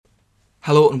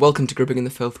Hello and welcome to Gripping in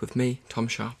the Filth with me, Tom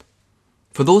Sharp.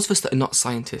 For those of us that are not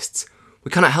scientists,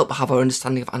 we cannot help but have our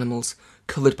understanding of animals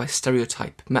coloured by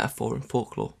stereotype, metaphor and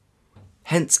folklore.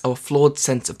 Hence our flawed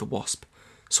sense of the wasp,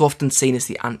 so often seen as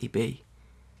the anti-bee.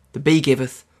 The bee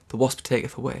giveth, the wasp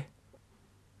taketh away.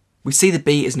 We see the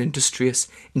bee as an industrious,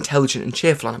 intelligent and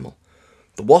cheerful animal.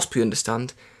 The wasp we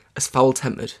understand as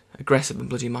foul-tempered, aggressive and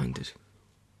bloody-minded.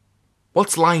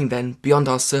 What's lying then beyond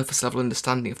our surface level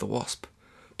understanding of the wasp?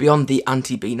 Beyond the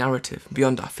anti-bee narrative,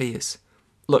 beyond our fears?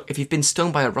 Look, if you've been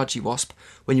stung by a Raji wasp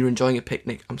when you're enjoying a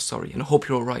picnic, I'm sorry, and I hope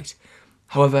you're alright.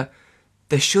 However,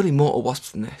 there's surely more to wasps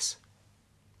than this.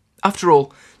 After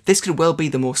all, this could well be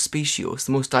the most speciose,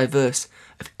 the most diverse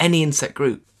of any insect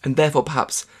group, and therefore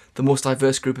perhaps the most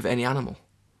diverse group of any animal.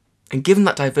 And given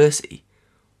that diversity,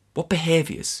 what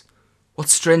behaviours, what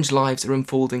strange lives are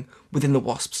unfolding within the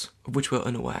wasps of which we're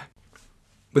unaware?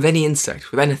 With any insect,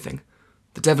 with anything,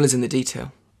 the devil is in the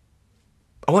detail.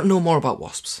 I want to know more about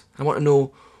wasps. I want to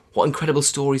know what incredible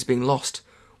stories are being lost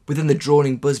within the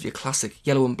droning buzz of your classic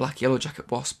yellow and black yellowjacket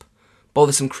wasp,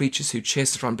 bothersome creatures who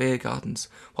chase us around beer gardens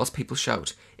whilst people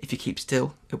shout, "If you keep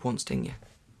still, it won't sting you."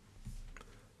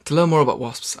 To learn more about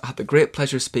wasps, I had the great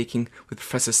pleasure of speaking with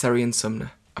Professor Serian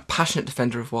Sumner, a passionate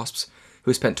defender of wasps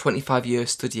who has spent 25 years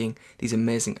studying these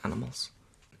amazing animals.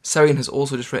 Serian has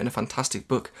also just written a fantastic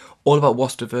book all about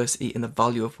wasp diversity and the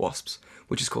value of wasps,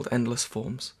 which is called Endless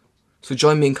Forms. So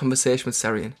join me in conversation with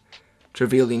Serian to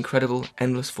reveal the incredible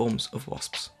endless forms of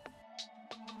wasps.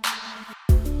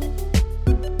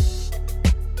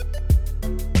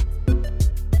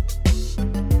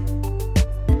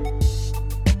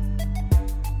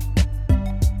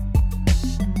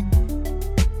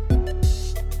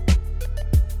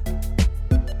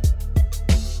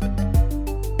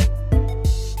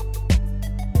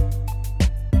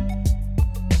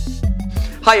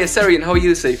 Hiya Serian, how are you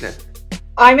this evening?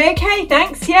 I'm okay,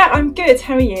 thanks. Yeah, I'm good.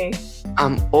 How are you?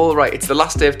 I'm alright. It's the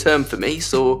last day of term for me,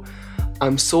 so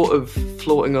I'm sort of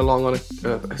floating along on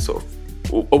a sort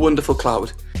of a wonderful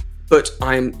cloud. But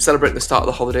I'm celebrating the start of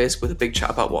the holidays with a big chat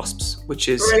about wasps, which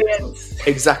is Brilliant.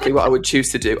 exactly what I would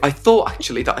choose to do. I thought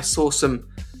actually that I saw some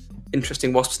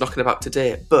interesting wasps knocking about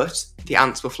today, but the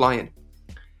ants were flying.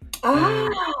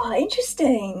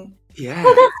 Interesting. Yeah.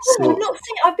 Well, that's so, I've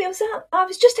not seen. I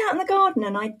was just out in the garden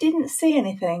and I didn't see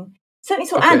anything. Certainly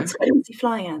saw Okay. ants, but I didn't see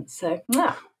flying ants. So,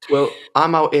 well,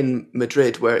 I'm out in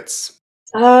Madrid where it's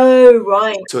Oh,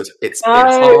 right. so it's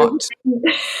hot.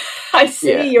 I see.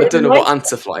 Yeah, You're I don't know in what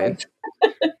ants are flying.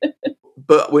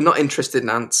 But we're not interested in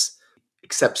ants,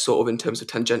 except sort of in terms of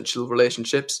tangential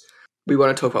relationships. We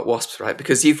want to talk about wasps, right?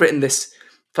 Because you've written this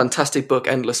fantastic book,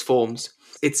 Endless Forms.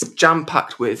 It's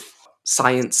jam-packed with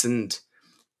science and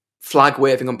flag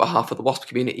waving on behalf of the wasp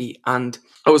community. And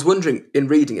I was wondering, in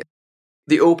reading it,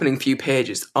 the opening few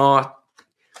pages are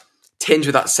tinged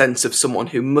with that sense of someone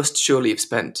who must surely have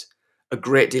spent a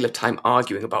great deal of time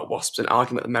arguing about wasps and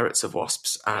arguing about the merits of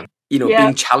wasps and,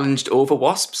 being challenged over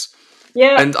wasps.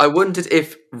 Yeah. And I wondered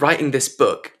if writing this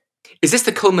book, is this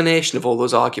the culmination of all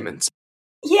those arguments?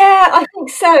 Yeah, I think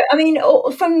so. I mean,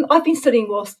 I've been studying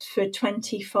wasps for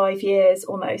 25 years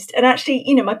almost. And actually,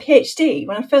 my PhD,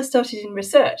 when I first started in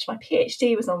research, my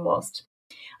PhD was on wasps.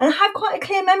 And I have quite a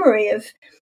clear memory of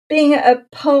being at a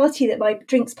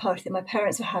drinks party that my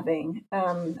parents were having.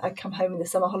 I'd come home in the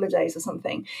summer holidays or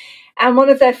something. And one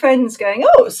of their friends going,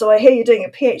 "Oh, so I hear you're doing a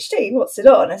PhD. What's it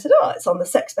on?" I said, "Oh, it's on the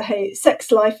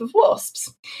sex life of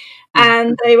wasps."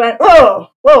 And they went,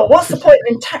 "Oh, well, what's the point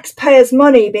in taxpayers'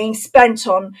 money being spent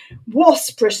on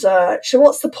wasp research?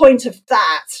 What's the point of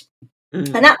that?" And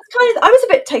that's I was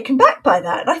a bit taken back by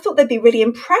that. And I thought they'd be really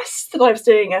impressed that I was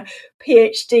doing a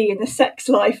PhD in the sex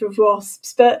life of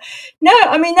wasps. But no,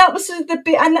 I mean, that was sort of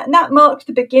and that marked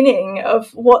the beginning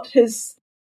of what has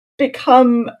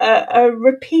become a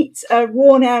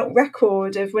worn out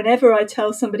record of whenever I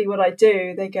tell somebody what I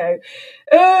do, they go,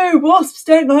 "Oh, wasps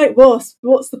don't like wasps.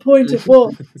 What's the point of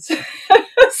wasps?"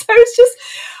 So it's just,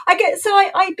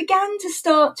 I began to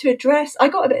start to address, I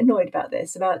got a bit annoyed about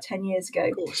this about 10 years ago.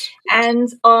 Of course.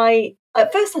 And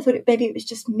at first I thought maybe it was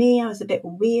just me, I was a bit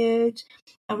weird.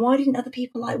 And why didn't other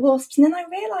people like wasps? And then I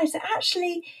realised that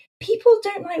actually people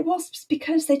don't like wasps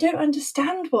because they don't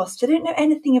understand wasps. They don't know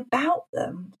anything about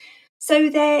them. So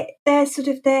their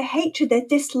hatred, their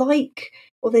dislike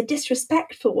or their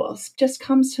disrespect for wasps just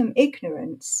comes from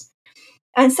ignorance.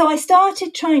 And so I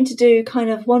started trying to do kind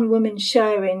of one-woman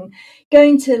show in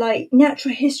going to like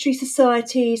natural history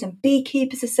societies and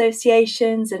beekeepers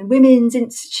associations and women's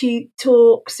institute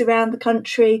talks around the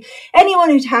country. Anyone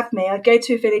who'd have me, I'd go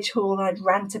to a village hall and I'd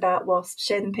rant about wasps,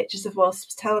 show them pictures of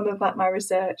wasps, tell them about my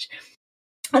research.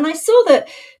 And I saw that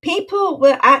people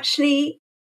were actually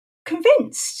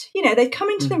convinced. They'd come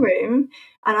into the room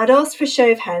and I'd ask for a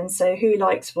show of hands. So who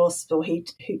likes wasps or who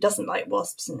doesn't like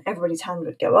wasps? And everybody's hand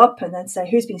would go up, and then say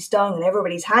who's been stung, and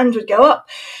everybody's hand would go up.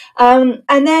 And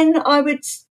then I would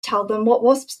tell them what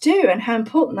wasps do and how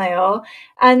important they are.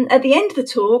 And at the end of the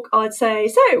talk, I'd say,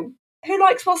 so who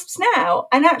likes wasps now?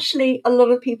 And actually, a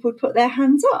lot of people would put their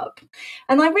hands up.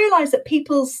 And I realised that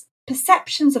people's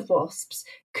perceptions of wasps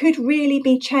could really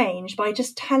be changed by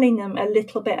just telling them a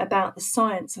little bit about the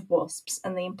science of wasps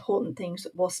and the important things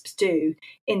that wasps do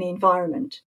in the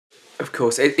environment. Of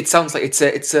course, it sounds like it's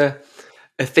a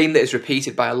theme that is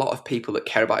repeated by a lot of people that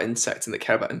care about insects and that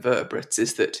care about invertebrates,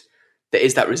 is that there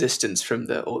is that resistance from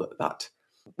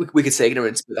we could say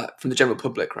ignorance, but that from the general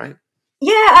public, right?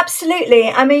 Yeah, absolutely.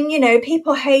 I mean,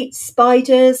 people hate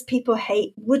spiders, people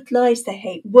hate woodlice, they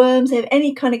hate worms, they have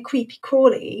any kind of creepy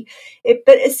crawly.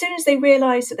 But as soon as they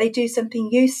realise that they do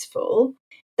something useful,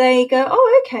 they go,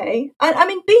 oh, okay. I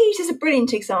mean, bees is a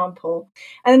brilliant example.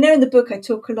 And I know in the book I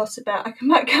talk a lot about, I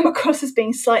might come across as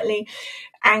being slightly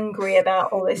angry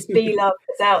about all this bee love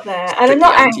that's out there. And I'm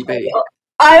not angry.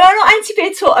 I'm not anti-bee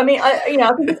at all. I mean, I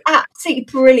think it's absolutely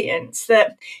brilliant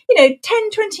that, 10,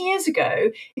 20 years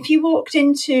ago, if you walked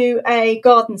into a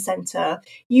garden centre,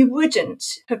 you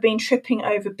wouldn't have been tripping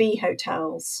over bee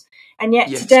hotels. And yet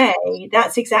today,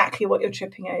 that's exactly what you're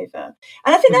tripping over.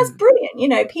 And I think that's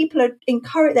brilliant. People are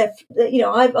encouraged.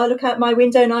 I look out my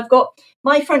window and I've got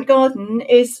my front garden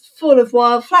is full of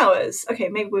wildflowers. Okay,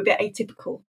 maybe we're a bit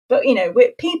atypical. But,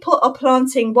 people are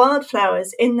planting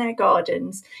wildflowers in their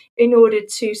gardens in order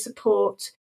to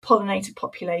support pollinator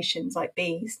populations like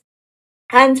bees.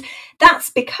 And that's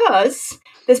because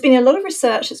there's been a lot of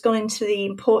research that's gone into the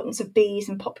importance of bees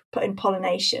and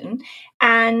pollination.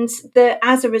 And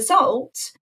as a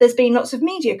result, there's been lots of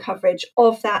media coverage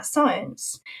of that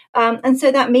science. And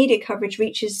so that media coverage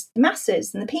reaches the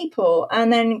masses and the people.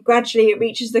 And then gradually it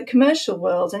reaches the commercial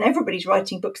world. And everybody's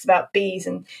writing books about bees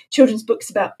and children's books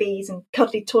about bees and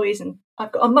cuddly toys. And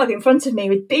I've got a mug in front of me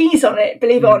with bees on it,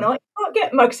 believe it or not. You can't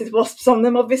get mugs with wasps on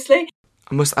them, obviously.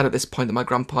 I must add at this point that my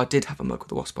grandpa did have a mug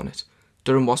with a wasp on it.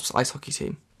 Durham Wasps ice hockey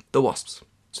team. The Wasps.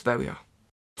 So there we are.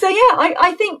 So yeah,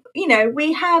 I think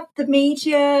we have the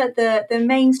media, the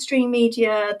mainstream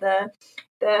media,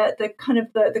 the kind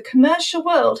of the commercial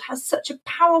world has such a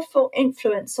powerful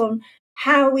influence on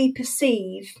how we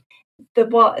perceive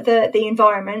the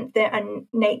environment and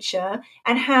nature,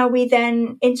 and how we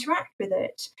then interact with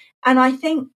it. And I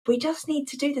think we just need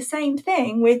to do the same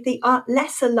thing with the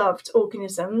lesser loved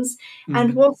organisms,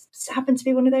 and wasps happen to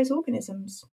be one of those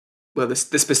organisms. Well, the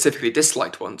specifically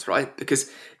disliked ones, right?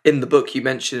 Because in the book you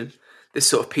mention this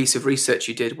sort of piece of research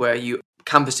you did where you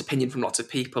canvassed opinion from lots of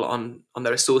people on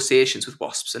their associations with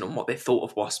wasps and on what they thought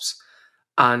of wasps.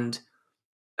 And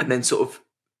then sort of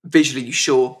visually you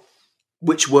show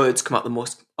which words come out the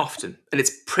most often. And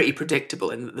it's pretty predictable.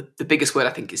 And the biggest word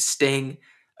I think is sting,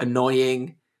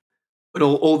 annoying, and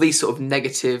all these sort of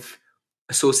negative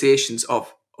associations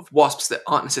of wasps that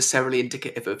aren't necessarily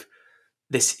indicative of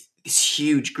this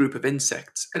huge group of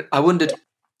insects. And I wondered,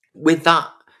 with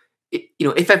that,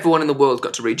 if everyone in the world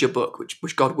got to read your book,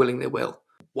 which God willing they will,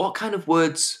 what kind of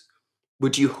words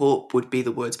would you hope would be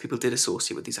the words people did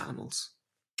associate with these animals?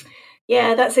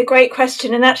 Yeah, that's a great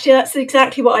question. And actually that's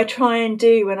exactly what I try and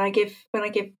do when I give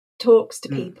talks to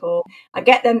people. I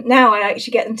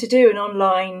actually get them to do an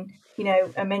online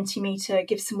a Mentimeter,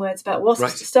 give some words about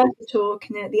wasps to start the talk,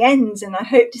 and then at the end, and I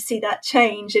hope to see that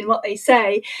change in what they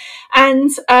say. And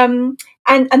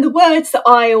the words that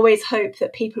I always hope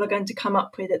that people are going to come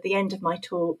up with at the end of my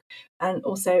talk, and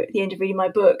also at the end of reading my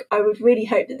book, I would really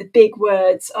hope that the big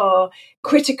words are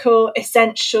critical,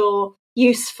 essential,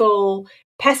 useful,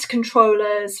 pest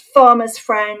controllers, farmers'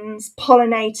 friends,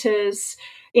 pollinators.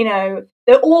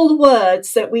 They're all the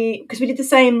words that because we did the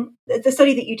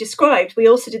study that you described, we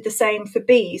also did the same for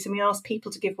bees, and we asked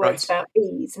people to give words about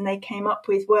bees, and they came up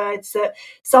with words that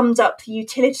summed up the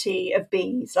utility of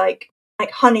bees, like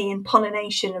honey and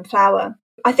pollination and flower.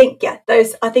 I think,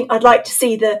 I'd like to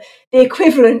see the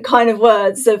equivalent kind of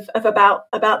words of about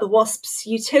the wasp's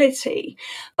utility.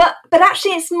 But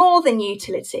actually it's more than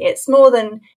utility. It's more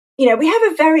than, we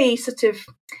have a very sort of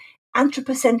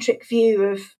anthropocentric view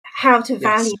of how to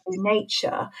value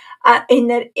nature, in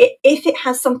that if it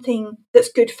has something that's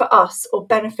good for us or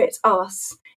benefits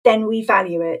us, then we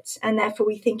value it, and therefore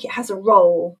we think it has a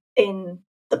role in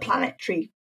the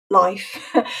planetary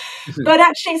life. But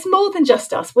actually it's more than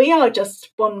just us. We are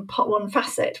just one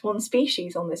facet, one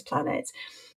species on this planet,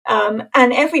 and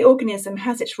every organism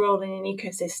has its role in an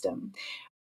ecosystem,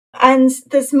 and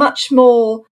there's much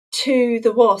more to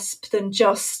the wasp than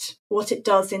just what it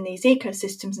does in these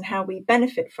ecosystems and how we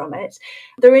benefit from it.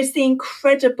 There is the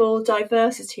incredible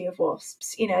diversity of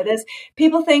wasps. There's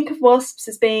people think of wasps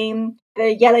as being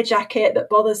the yellow jacket that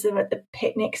bothers them at the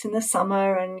picnics in the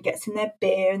summer and gets in their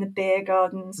beer in the beer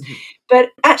gardens. Mm-hmm. But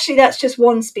actually, that's just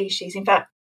one species. In fact,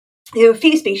 there are a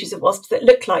few species of wasps that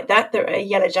look like that. There are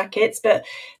yellow jackets, but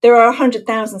there are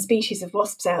 100,000 species of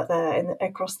wasps out there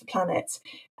across the planet.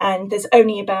 And there's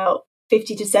only about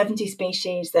 50 to 70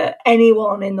 species that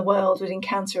anyone in the world would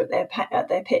encounter at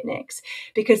their picnics,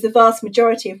 because the vast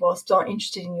majority of wasps aren't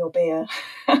interested in your beer.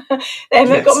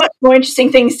 They've got much more interesting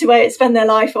things to spend their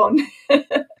life on.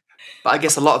 But I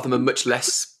guess a lot of them are much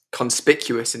less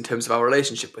conspicuous in terms of our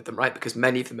relationship with them, right? Because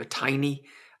many of them are tiny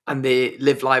and they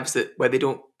live lives where they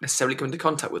don't necessarily come into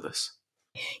contact with us.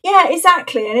 Yeah,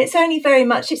 exactly. And it's only very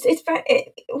much,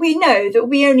 we know that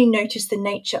we only notice the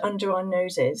nature under our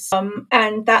noses.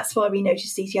 And that's why we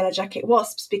notice these yellow jacket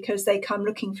wasps, because they come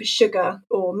looking for sugar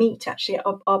or meat, actually, at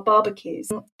our barbecues.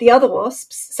 The other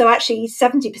wasps, so actually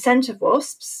 70% of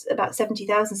wasps, about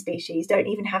 70,000 species, don't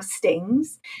even have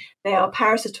stings. They are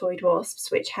parasitoid wasps,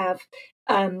 which have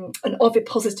an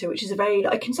ovipositor, which is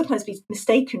it can sometimes be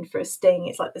mistaken for a sting.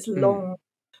 It's like this long,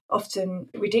 often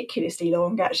ridiculously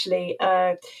long, actually,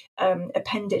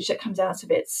 appendage that comes out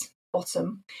of its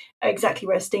bottom, exactly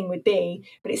where a sting would be,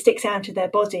 but it sticks out of their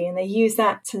body, and they use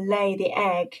that to lay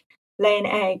an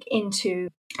egg into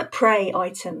a prey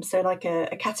item, so like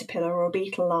a caterpillar or a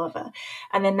beetle larva.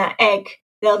 And then that egg,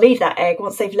 they'll leave that egg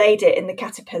once they've laid it in the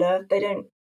caterpillar. They don't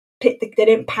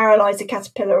paralyze the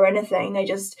caterpillar or anything. They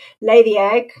just lay the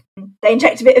egg. They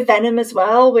inject a bit of venom as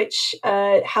well, which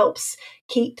helps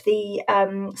keep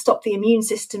stop the immune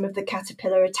system of the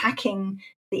caterpillar attacking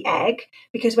the egg,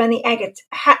 because when the egg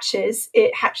hatches,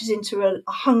 it hatches into a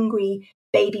hungry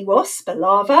baby wasp, a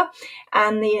larva,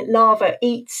 and the larva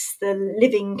eats the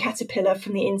living caterpillar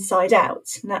from the inside out.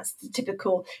 And that's the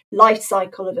typical life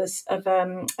cycle of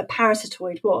a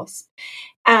parasitoid wasp.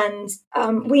 And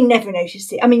we never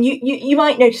notice it. I mean, you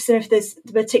might notice them if there's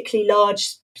particularly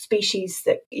large species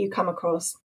that you come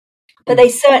across, but they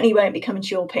certainly won't be coming to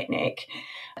your picnic.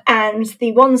 And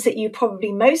the ones that you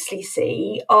probably mostly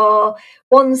see are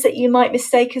ones that you might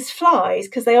mistake as flies,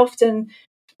 because they often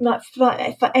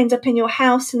might end up in your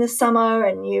house in the summer,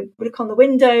 and you look on the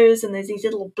windows and there's these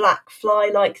little black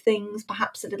fly-like things,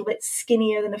 perhaps a little bit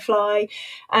skinnier than a fly,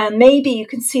 and maybe you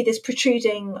can see this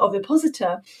protruding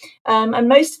ovipositor, and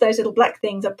most of those little black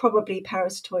things are probably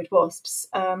parasitoid wasps.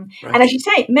 Right. And as you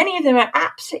say, many of them are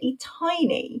absolutely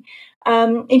tiny.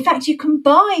 In fact, you can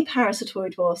buy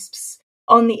parasitoid wasps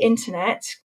on the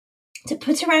internet to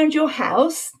put around your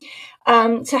house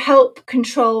to help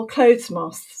control clothes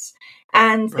moths.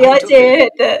 And the idea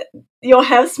that your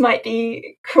house might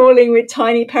be crawling with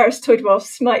tiny parasitoid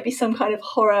wasps might be some kind of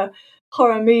horror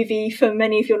movie for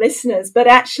many of your listeners. But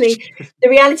actually, the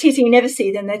reality is you never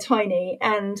see them. They're tiny,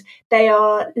 and they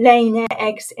are laying their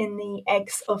eggs in the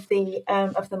eggs of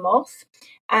the moth.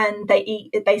 And they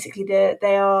eat, basically,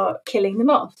 they are killing the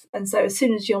moth. And so as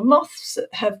soon as your moths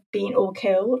have been all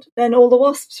killed, then all the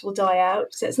wasps will die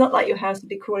out. So it's not like your house will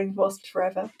be crawling with wasps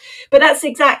forever. But that's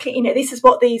exactly, this is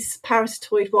what these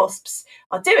parasitoid wasps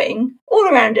are doing all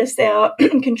around us. They are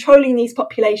controlling these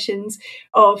populations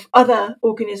of other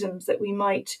organisms that we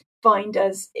might find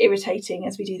as irritating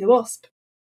as we do the wasp.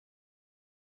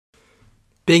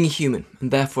 Being a human, and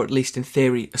therefore at least in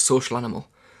theory a social animal,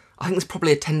 I think there's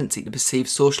probably a tendency to perceive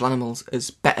social animals as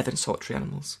better than solitary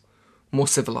animals, more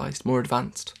civilised, more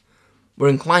advanced. We're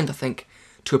inclined, I think,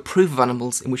 to approve of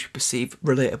animals in which we perceive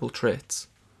relatable traits.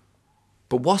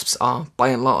 But wasps are, by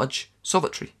and large,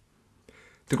 solitary.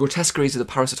 The grotesqueries of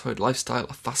the parasitoid lifestyle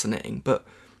are fascinating, but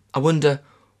I wonder,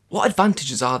 what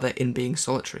advantages are there in being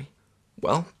solitary?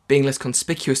 Well, being less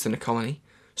conspicuous than a colony,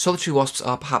 solitary wasps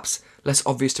are perhaps less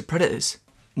obvious to predators.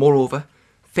 Moreover,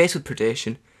 faced with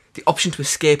predation, the option to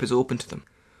escape is open to them,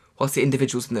 whilst the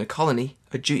individuals in their colony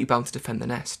are duty-bound to defend the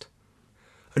nest.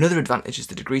 Another advantage is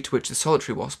the degree to which the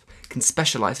solitary wasp can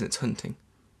specialise in its hunting.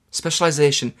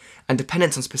 Specialisation and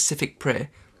dependence on specific prey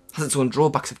has its own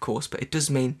drawbacks, of course, but it does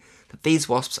mean that these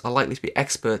wasps are likely to be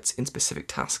experts in specific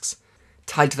tasks,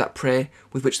 tied to that prey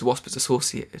with which the wasp is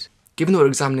associated. Given that we're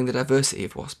examining the diversity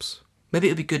of wasps, maybe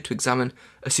it would be good to examine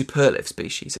a superlative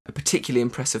species, a particularly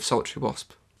impressive solitary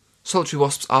wasp. Solitary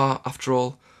wasps are, after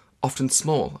all, often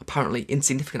small, apparently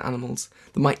insignificant animals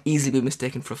that might easily be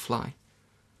mistaken for a fly.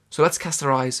 So let's cast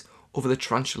our eyes over the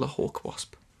tarantula hawk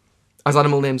wasp. As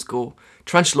animal names go,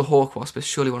 tarantula hawk wasp is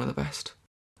surely one of the best.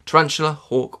 Tarantula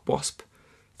hawk wasp.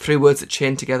 3 words that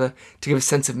chain together to give a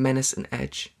sense of menace and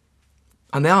edge.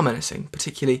 And they are menacing,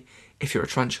 particularly if you're a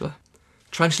tarantula.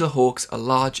 Tarantula hawks are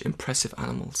large, impressive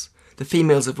animals, the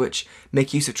females of which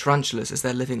make use of tarantulas as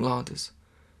their living larders.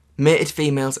 Mated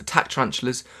females attack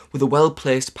tarantulas with a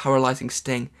well-placed paralysing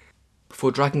sting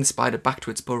before dragging the spider back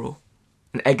to its burrow.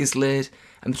 An egg is laid,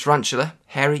 and the tarantula,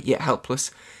 hairy yet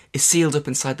helpless, is sealed up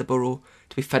inside the burrow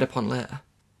to be fed upon later.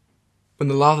 When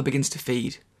the larva begins to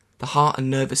feed, the heart and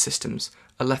nervous systems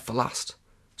are left for last,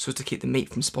 so as to keep the meat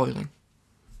from spoiling.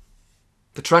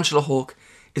 The tarantula hawk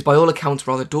is by all accounts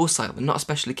rather docile and not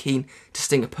especially keen to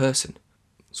sting a person,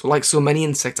 so like so many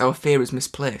insects our fear is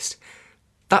misplaced.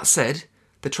 That said,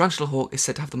 the tarantula hawk is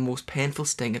said to have the most painful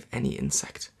sting of any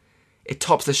insect. It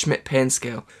tops the Schmidt pain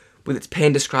scale, with its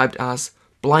pain described as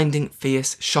blinding,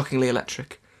 fierce, shockingly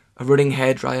electric, a running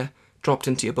hairdryer dropped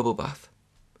into your bubble bath.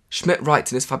 Schmidt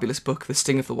writes in his fabulous book, The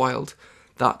Sting of the Wild,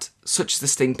 that, such is the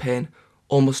sting pain,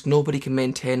 almost nobody can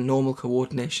maintain normal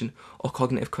coordination or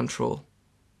cognitive control.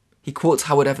 He quotes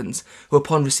Howard Evans, who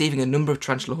upon receiving a number of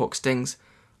tarantula hawk stings,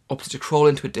 opted to crawl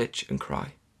into a ditch and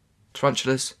cry.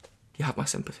 Tarantulas, you have my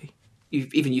sympathy.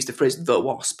 You've even used the phrase the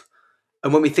wasp.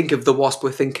 And when we think of the wasp,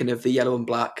 we're thinking of the yellow and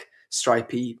black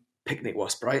stripy picnic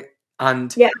wasp, right?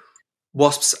 And Yeah.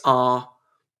 wasps are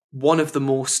one of the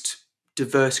most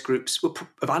diverse groups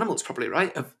of animals, probably,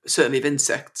 right? Certainly of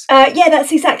insects. Yeah,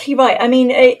 that's exactly right. I mean,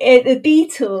 the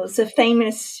beetles are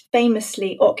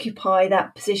famously occupy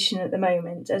that position at the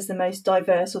moment as the most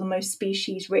diverse or the most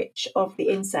species rich of the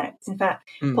insects. In fact,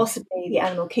 possibly the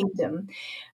animal kingdom,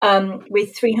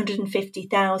 with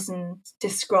 350,000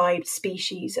 described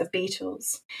species of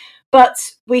beetles. But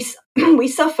we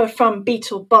suffer from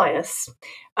beetle bias,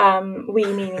 we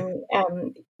meaning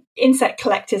insect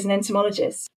collectors and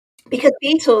entomologists. Because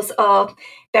beetles are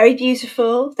very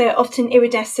beautiful, they're often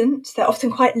iridescent, they're often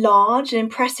quite large and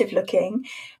impressive looking,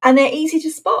 and they're easy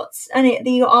to spot, and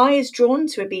your eye is drawn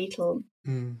to a beetle.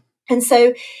 And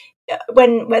so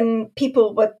when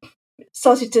people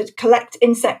started to collect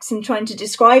insects and trying to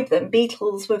describe them,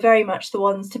 beetles were very much the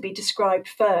ones to be described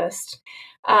first.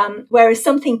 Whereas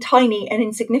something tiny and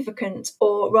insignificant,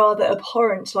 or rather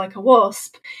abhorrent like a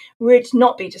wasp, would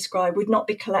not be described, would not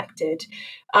be collected.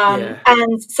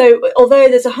 And so although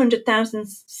there's 100,000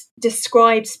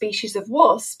 described species of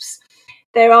wasps,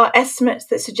 there are estimates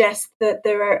that suggest that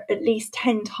there are at least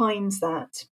 10 times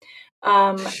that.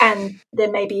 And there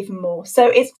may be even more. So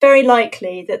it's very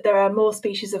likely that there are more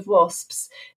species of wasps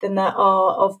than there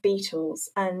are of beetles,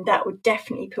 and that would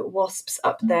definitely put wasps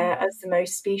up there as the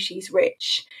most species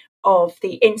rich of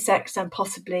the insects and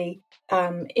possibly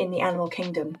in the animal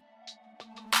kingdom.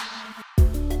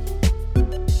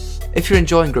 If you're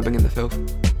enjoying Grubbing in the Filth,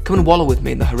 come and wallow with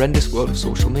me in the horrendous world of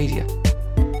social media.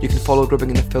 You can follow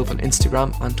Grubbing in the Filth on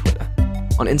Instagram and Twitter.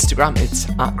 On Instagram, it's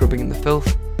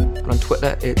 @GrubbingInTheFilth, and on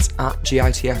Twitter, it's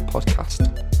 @GITF Podcast.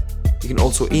 You can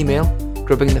also email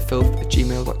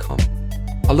grubbinginthefilth@gmail.com.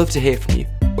 I'd love to hear from you,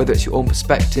 whether it's your own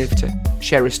perspective, to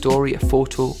share a story, a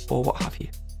photo, or what have you.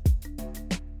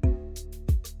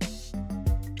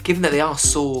 Given that they are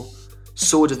so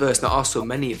diverse, there are so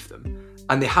many of them,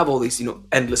 and they have all these,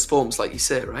 endless forms, like you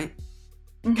say, right?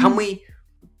 Mm-hmm. Can we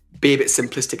be a bit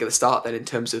simplistic at the start then, in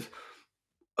terms of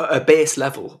a base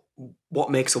level,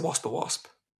 what makes a wasp a wasp?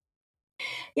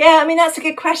 Yeah, I mean, that's a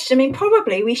good question. I mean,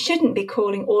 probably we shouldn't be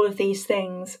calling all of these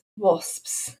things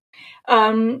wasps.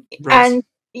 Right. And,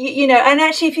 and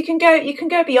actually, if you can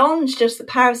go beyond just the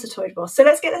parasitoid wasp. So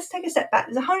let's take a step back.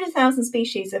 There's 100,000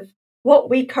 species of what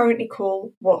we currently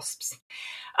call wasps.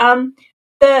 The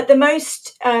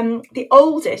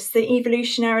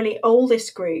evolutionarily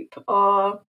oldest group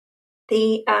are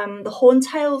the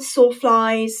horntails,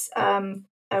 sawflies,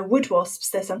 wood wasps,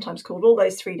 they're sometimes called, all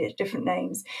those three different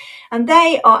names. And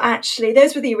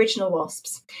those were the original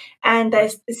wasps. And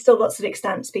there's still lots of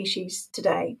extant species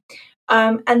today.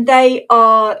 And they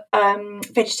are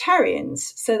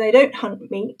vegetarians, so they don't hunt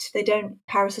meat, they don't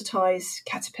parasitize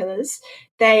caterpillars,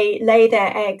 they lay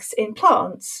their eggs in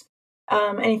plants.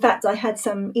 And in fact, I had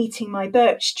some eating my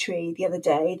birch tree the other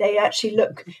day. They actually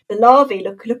the larvae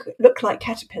look like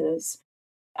caterpillars.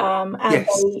 And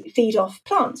yes, they feed off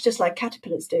plants just like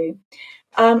caterpillars do.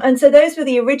 And so those were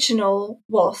the original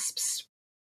wasps.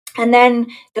 And then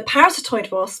the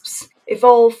parasitoid wasps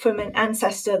evolved from an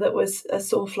ancestor that was a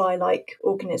sawfly-like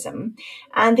organism.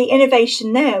 And the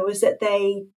innovation there was that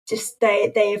they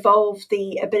evolved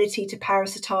the ability to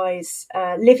parasitize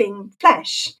living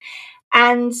flesh.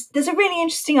 And there's a really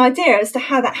interesting idea as to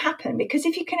how that happened, because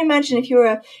if you can imagine, if you're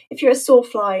a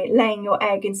sawfly laying your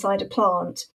egg inside a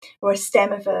plant or a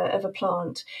stem of a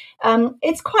plant,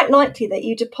 it's quite likely that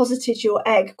you deposited your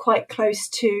egg quite close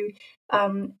to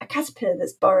a caterpillar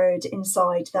that's burrowed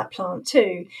inside that plant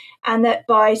too, and that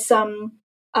by some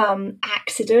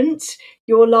accident,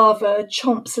 your larva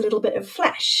chomps a little bit of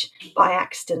flesh by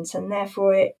accident, and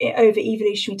therefore over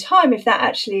evolutionary time, if that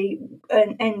actually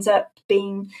ends up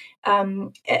being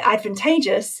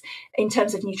advantageous in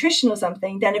terms of nutrition or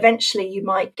something, then eventually you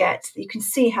can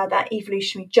see how that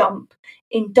evolutionary jump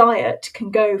in diet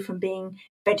can go from being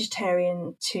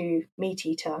vegetarian to meat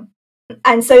eater.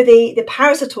 And so the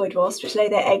parasitoid wasps, which lay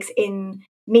their eggs in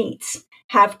meat,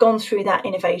 have gone through that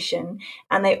innovation,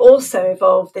 and they also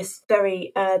evolved this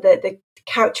very the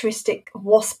characteristic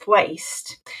wasp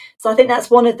waist. So I think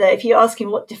that's one of the, if you're asking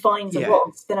what defines a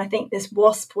wasp, then I think this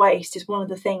wasp waist is one of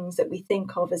the things that we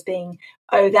think of as being,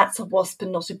 oh, that's a wasp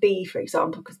and not a bee, for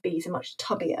example, because bees are much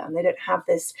tubbier and they don't have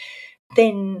this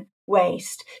thin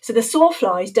waist. So the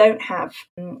sawflies don't have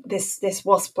this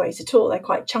wasp waist at all. They're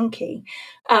quite chunky.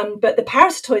 But the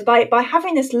parasitoids, by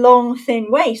having this long,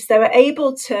 thin waist, they were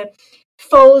able to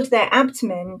fold their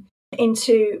abdomen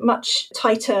into much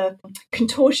tighter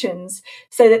contortions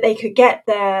so that they could get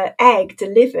their egg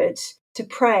delivered to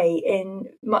prey in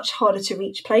much harder to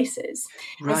reach places.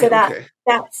 Right, and so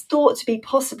that's thought to be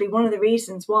possibly one of the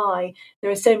reasons why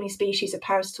there are so many species of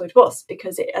parasitoid wasps,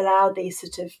 because it allowed these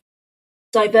sort of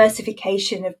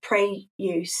diversification of prey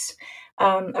use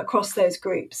across those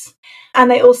groups.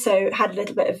 And they also had a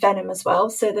little bit of venom as well.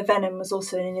 So the venom was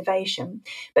also an innovation.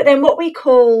 But then what we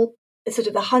call sort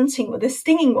of the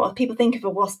stinging wasp, people think of a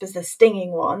wasp as the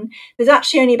stinging one. There's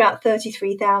actually only about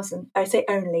 33,000. I say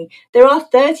only. There are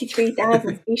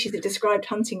 33,000 species of described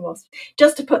hunting wasps.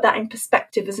 Just to put that in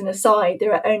perspective as an aside,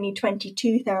 there are only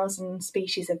 22,000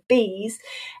 species of bees,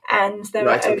 and there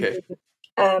are only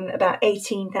about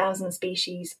 18,000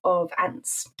 species of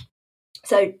ants.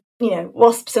 So,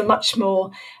 wasps are much more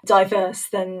diverse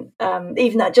than,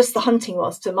 even that, just the hunting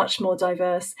wasps are much more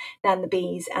diverse than the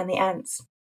bees and the ants.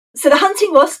 So the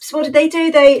hunting wasps, what did they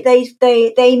do?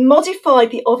 They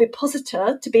modified the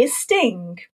ovipositor to be a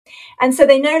sting. And so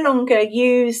they no longer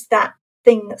use that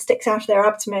thing that sticks out of their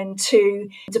abdomen to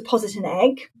deposit an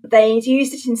egg. They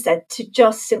used it instead to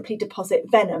just simply deposit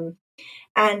venom.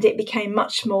 And it became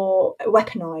much more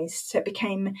weaponized. So it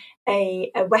became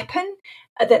a weapon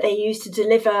that they used to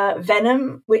deliver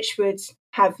venom, which would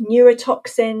have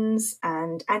neurotoxins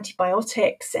and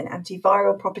antibiotics and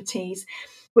antiviral properties,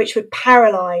 which would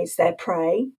paralyze their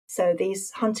prey. So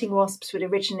these hunting wasps would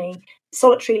originally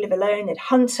solitary live alone. They'd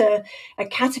hunt a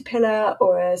caterpillar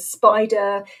or a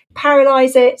spider,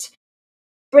 paralyze it,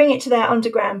 bring it to their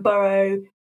underground burrow,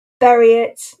 bury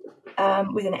it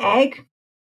with an egg,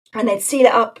 and they'd seal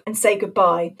it up and say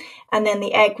goodbye. And then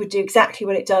the egg would do exactly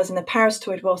what it does in the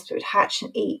parasitoid wasp. It would hatch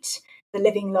and eat the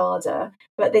living larder.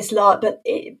 But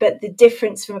the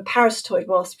difference from a parasitoid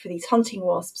wasp for these hunting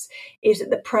wasps is that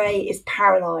the prey is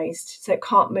paralyzed, so it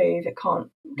can't move, it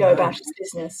can't go about its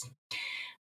business.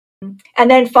 And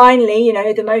then finally,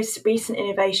 the most recent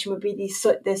innovation would be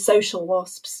the social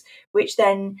wasps, which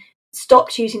then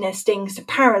stopped using their stings to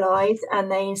paralyze, and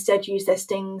they instead use their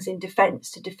stings in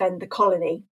defense to defend the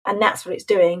colony. And that's what it's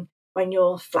doing when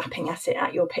you're flapping at it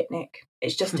at your picnic.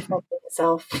 It's just defending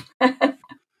itself.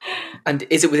 And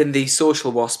is it within the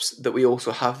social wasps that we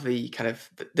also have the kind of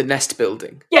the nest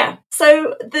building? Yeah.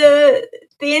 So the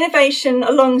innovation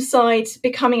alongside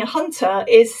becoming a hunter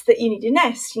is that you need a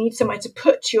nest. You need somewhere to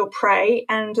put your prey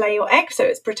and lay your egg, so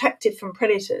it's protected from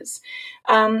predators.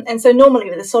 And so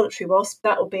normally with a solitary wasp,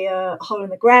 that will be a hole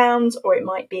in the ground, or it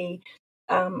might be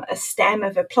a stem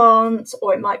of a plant,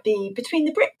 or it might be between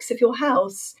the bricks of your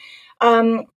house.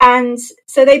 And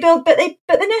so they build, but the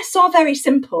nests are very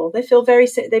simple. They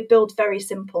build very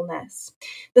simple nests.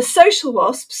 The social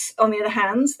wasps, on the other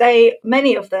hand,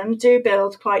 many of them do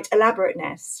build quite elaborate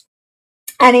nests.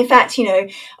 And in fact,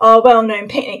 our well-known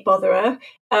picnic botherer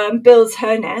builds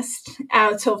her nest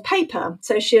out of paper.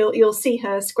 So you'll see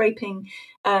her scraping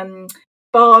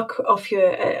bark off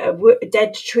your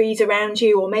dead trees around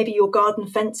you, or maybe your garden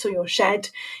fence or your shed,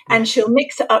 and she'll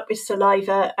mix it up with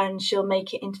saliva and she'll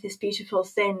make it into this beautiful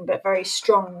thin but very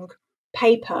strong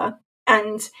paper.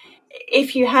 And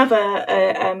if you have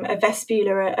a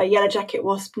vespula, a yellow jacket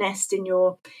wasp nest in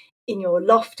your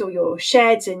loft or your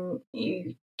shed, and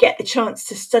you get the chance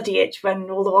to study it when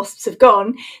all the wasps have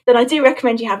gone, then I do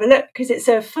recommend you have a look, because it's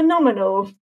a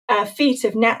phenomenal feat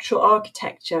of natural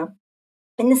architecture.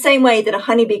 In the same way that a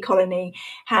honeybee colony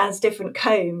has different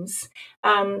combs,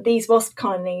 these wasp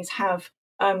colonies have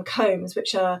combs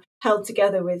which are held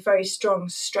together with very strong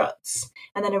struts,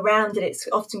 and then around it it's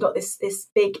often got this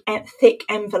big thick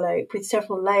envelope with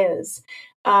several layers,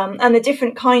 and the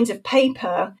different kinds of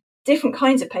paper different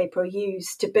kinds of paper are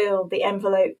used to build the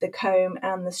envelope, the comb,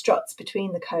 and the struts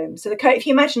between the combs. So the comb, if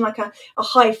you imagine like a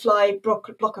high fly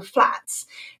block of flats,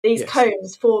 these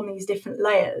combs form these different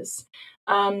layers.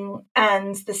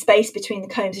 And the space between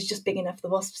the combs is just big enough for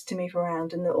the wasps to move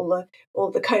around, and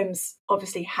all the combs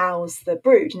obviously house the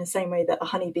brood in the same way that a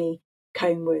honeybee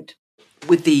comb would.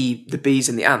 With the bees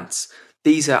and the ants,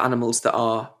 these are animals that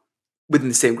are within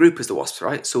the same group as the wasps,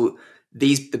 right? So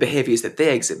the behaviours that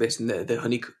they exhibit in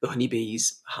the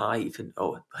honeybee's hive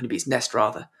or honeybee's nest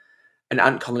rather, and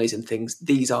ant colonies and things,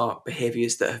 these are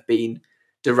behaviours that have been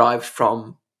derived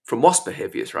from wasp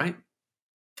behaviours, right?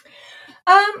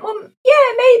 Well, yeah,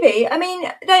 maybe. I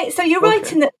mean, so you're right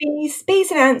in that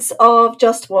bees and ants are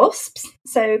just wasps.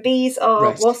 So bees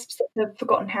are wasps that have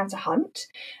forgotten how to hunt.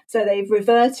 So they've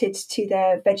reverted to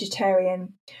their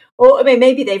vegetarian, or I mean,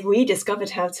 maybe they've rediscovered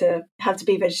how to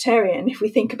be vegetarian. If we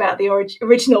think about the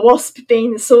original wasp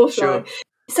being the sawfly. Sure.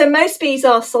 So most bees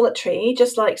are solitary,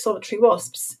 just like solitary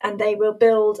wasps, and they will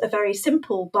build a very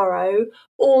simple burrow,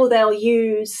 or they'll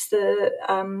use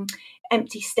the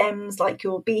empty stems like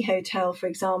your bee hotel, for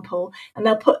example, and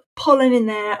they'll put pollen in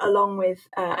there along with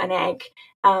an egg,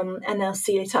 and they'll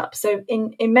seal it up. So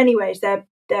in many ways, their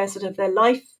sort of their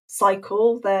life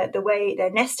cycle, the way their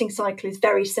nesting cycle is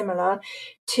very similar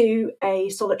to a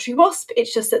solitary wasp.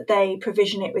 It's just that they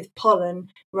provision it with pollen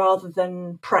rather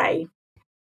than prey.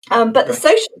 But the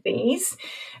social bees,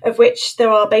 of which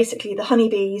there are basically the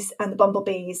honeybees and the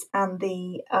bumblebees and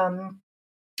the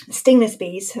stingless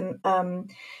bees,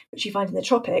 which you find in the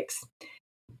tropics,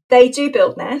 they do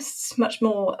build nests, much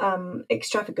more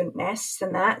extravagant nests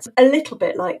than that, a little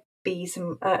bit like bees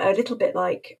and a little bit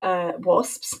like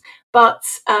wasps, but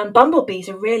bumblebees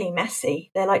are really messy.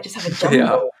 They're like just have a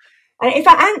jumble. And in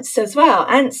fact, ants as well.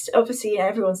 Ants, obviously,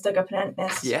 everyone's dug up an ant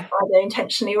nest, either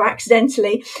intentionally or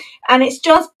accidentally. And it's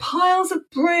just piles of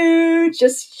brood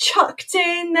just chucked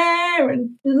in there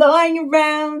and lying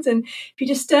around. And if you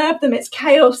disturb them, it's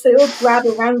chaos. They all grab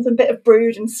a random bit of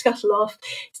brood and scuttle off.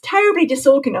 It's terribly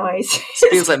disorganised.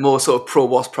 It feels like more sort of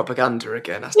pro-wasp propaganda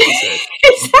again, has to be said.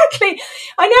 Exactly.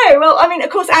 I know. Well, I mean, of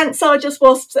course, ants are just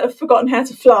wasps that have forgotten how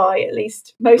to fly. At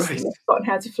least most of them have forgotten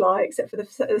how to fly, except for the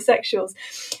sexuals.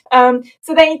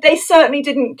 So they certainly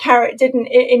didn't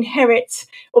inherit,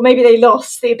 or maybe they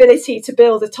lost the ability to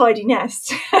build a tidy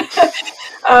nest.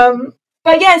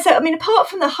 But yeah, so I mean, apart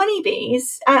from the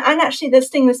honeybees and actually the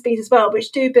stingless bees as well,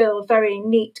 which do build very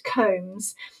neat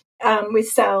combs with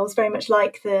cells, very much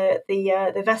like the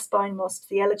vespine wasps,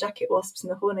 the yellow jacket wasps,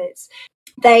 and the hornets.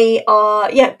 They are,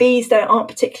 bees aren't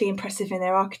particularly impressive in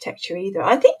their architecture either.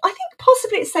 I think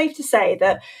possibly it's safe to say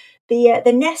that the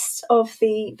nests of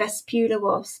the Vespular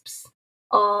wasps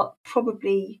are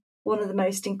probably one of the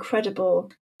most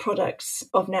incredible products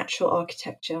of natural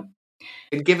architecture.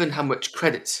 And given how much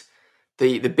credit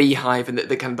the beehive and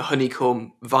the kind of the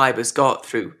honeycomb vibe has got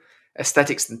through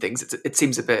aesthetics and things, it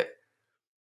seems a bit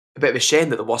of a shame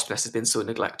that the wasp nest has been so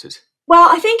neglected. Well,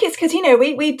 I think it's because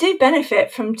we do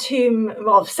benefit from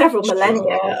several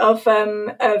millennia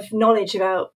of knowledge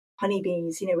about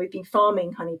honeybees. We've been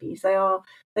farming honeybees. They are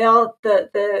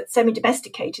the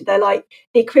semi-domesticated. They're like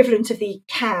the equivalent of the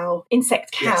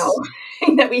insect cow,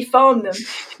 in that we farm them.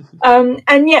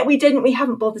 And yet we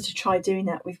haven't bothered to try doing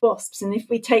that with wasps. And if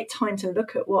we take time to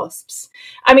look at wasps,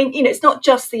 I mean, it's not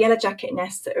just the yellow jacket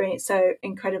nests that are so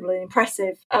incredible and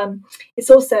impressive. It's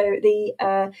also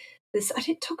I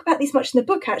didn't talk about these much in the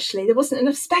book, actually. There wasn't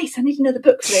enough space. I need another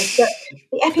book for this. But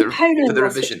the Epipolar for the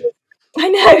revision. I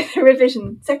know, the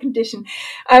revision, second edition.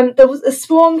 There was the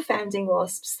swarm founding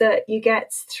wasps that you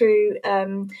get through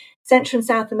Central and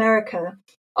South America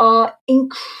are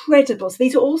incredible. So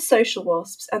these are all social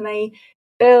wasps, and they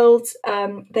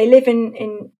live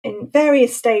in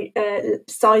various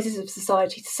sizes of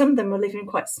society. Some of them will live in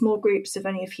quite small groups of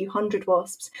only a few hundred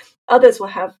wasps. Others will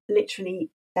have literally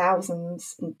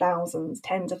thousands and thousands,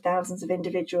 tens of thousands of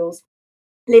individuals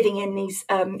living in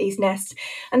these nests.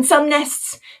 And some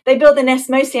nests, they build the nest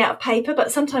mostly out of paper,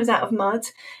 but sometimes out of mud.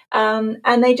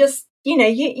 And they just, you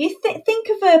think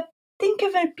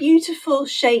of a beautiful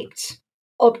shaped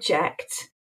object,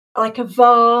 like a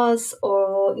vase,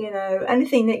 or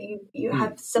anything that you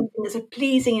have something that's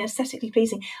pleasing and aesthetically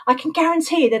pleasing. I can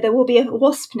guarantee that there will be a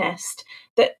wasp nest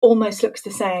that almost looks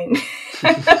the same.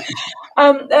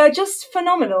 They're just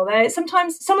phenomenal.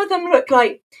 Sometimes some of them look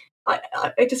like,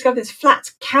 I discovered this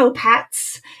flat cow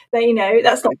pats.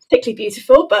 That's not particularly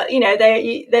beautiful, but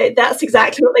that's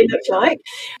exactly what they look like.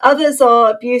 Others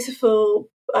are beautiful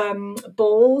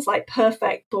balls, like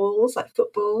perfect balls, like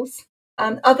footballs.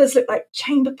 Others look like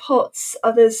chamber pots.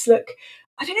 Others look,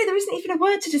 I don't know, there isn't even a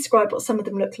word to describe what some of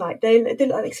them look like. They look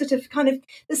like sort of kind of,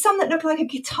 there's some that look like a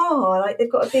guitar, like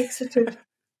they've got a big sort of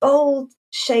bold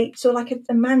shaped, or like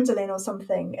a mandolin or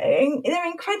something. They're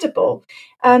incredible.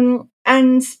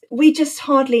 And we just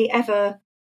hardly ever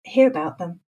hear about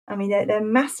them. I mean, they're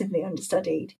massively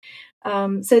understudied.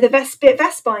 So the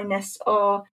Vespine nests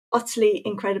are utterly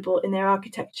incredible in their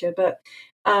architecture, but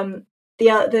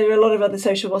there are a lot of other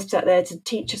social wasps out there to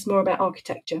teach us more about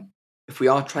architecture. If we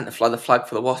are trying to fly the flag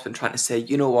for the wasp and trying to say,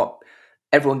 you know what,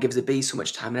 everyone gives the bee so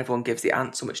much time and everyone gives the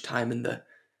ant so much time, and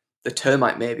the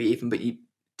termite maybe even, but you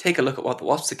take a look at what the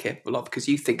wasps are capable of, because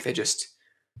you think they're just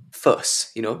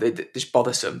fuss, they're just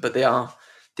bothersome, but they are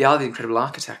the incredible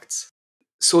architects.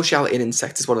 Sociality in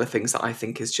insects is one of the things that I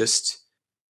think is just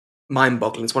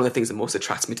mind-boggling. It's one of the things that most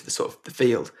attracts me to the sort of the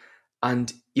field.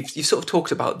 And you've sort of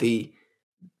talked about the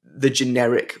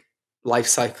generic life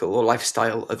cycle or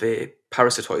lifestyle of a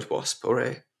parasitoid wasp, or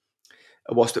a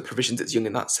wasp that provisions its young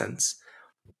in that sense.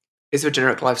 Is there a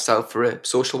generic lifestyle for a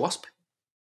social wasp?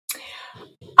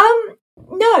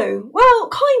 No. Well,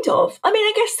 kind of. I mean,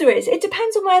 I guess there is. It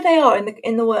depends on where they are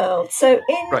in the world. So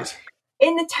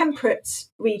in the temperate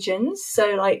regions,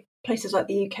 so like places like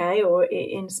the UK or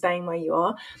in Spain where you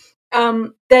are,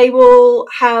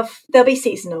 they'll be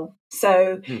seasonal.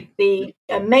 So the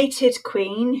mated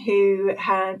queen who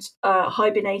had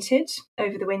hibernated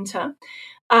over the winter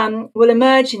will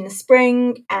emerge in the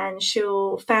spring, and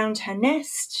she'll found her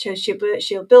nest.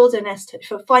 She'll build a nest.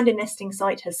 She'll find a nesting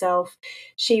site herself.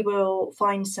 She will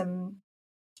find some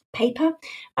paper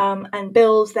and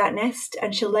build that nest,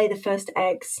 and she'll lay the first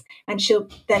eggs, and she'll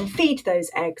then feed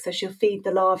those eggs. So she'll feed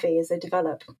the larvae as they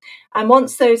develop. And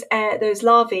once those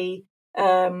larvae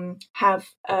have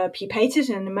pupated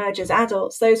and emerge as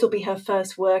adults, those will be her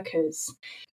first workers.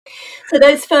 So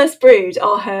those first brood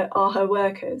are her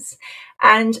workers,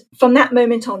 and from that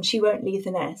moment on, she won't leave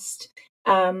the nest,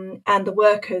 and the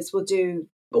workers will do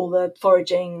all the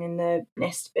foraging and the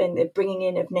nest and the bringing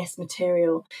in of nest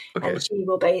material. Okay.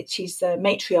 And she's the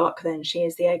matriarch. Then she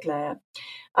is the egg layer,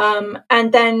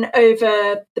 and then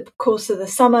over the course of the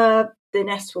summer, the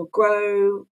nest will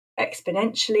grow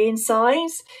exponentially in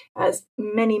size as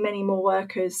many more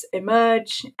workers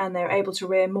emerge, and they're able to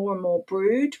rear more and more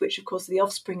brood, which of course are the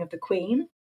offspring of the queen.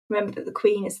 Remember that the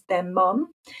queen is their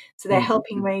mum, so they're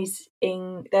helping raise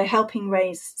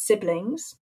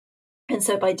siblings, and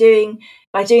so by doing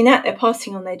that, they're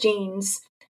passing on their genes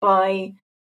by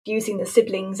using the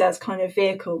siblings as kind of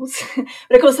vehicles.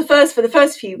 But of course, for the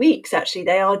first few weeks, actually,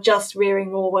 they are just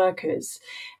rearing more workers,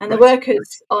 and the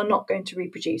workers are not going to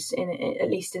reproduce at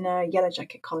least in a yellow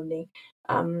jacket colony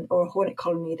or a hornet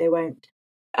colony. They won't.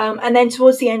 And then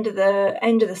towards the end of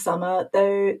the summer,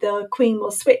 the queen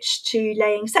will switch to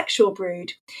laying sexual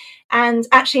brood, and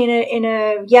actually in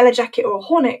a yellow jacket or a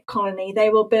hornet colony, they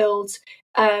will build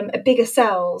a bigger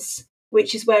cells,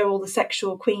 which is where all the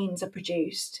sexual queens are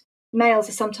produced. Males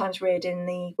are sometimes reared in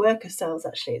the worker cells.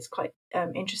 Actually, it's quite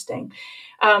interesting.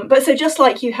 But so just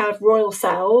like you have royal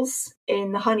cells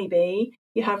in the honeybee,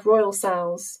 you have royal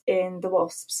cells in the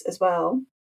wasps as well,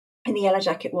 in the yellow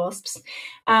jacket wasps.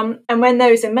 And when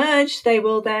those emerge, they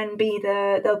will then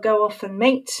they'll go off and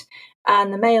mate,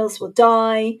 and the males will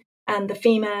die, and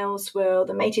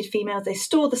the mated females, they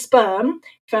store the sperm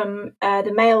from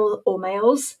the male or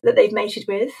males that they've mated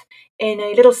with in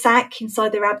a little sac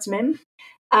inside their abdomen.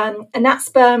 And that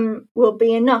sperm will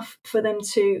be enough for them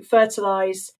to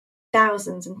fertilize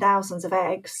thousands and thousands of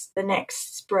eggs the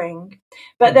next spring.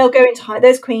 But they'll go into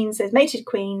those mated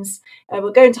queens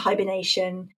will go into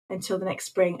hibernation until the next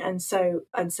spring, and so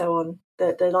on.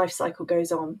 The life cycle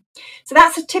goes on. So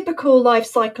that's a typical life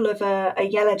cycle of a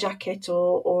yellow jacket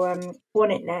or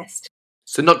hornet nest.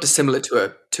 So not dissimilar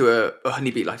to a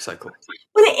honeybee life cycle.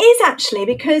 Well, it is actually,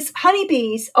 because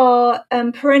honeybees are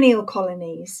perennial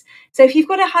colonies. So if you've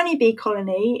got a honeybee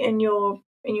colony in your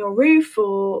roof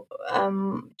or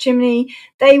chimney,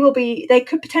 they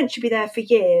could potentially be there for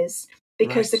years,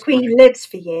 because the queen lives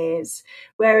for years.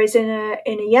 Whereas in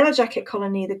a yellow jacket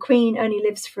colony, the queen only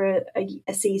lives for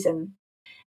a season.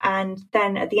 And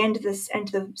then at the end of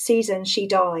the season, she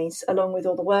dies along with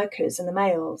all the workers and the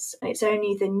males. And it's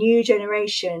only the new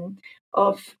generation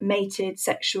of mated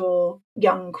sexual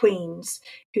young queens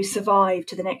who survive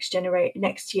to the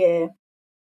next year.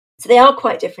 So they are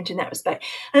quite different in that respect.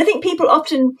 And I think people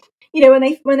often, when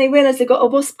they realise they've got a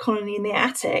wasp colony in the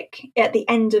attic at the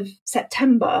end of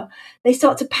September, they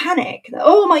start to panic.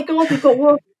 Oh my God, we've got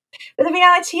wasps. But the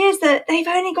reality is that they've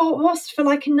only got wasps for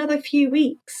like another few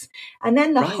weeks, and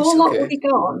then the whole lot will be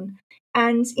gone.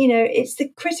 And, it's the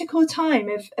critical time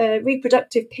of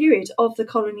reproductive period of the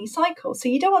colony cycle. So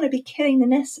you don't want to be killing the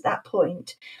nest at that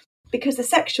point. because the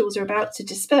sexuals are about to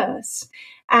disperse,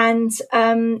 and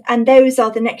those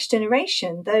are the next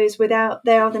generation. They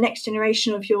are the next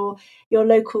generation of your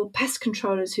local pest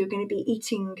controllers who are going to be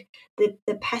eating the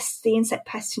insect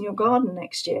pests in your garden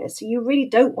next year. So you really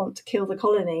don't want to kill the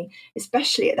colony,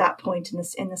 especially at that point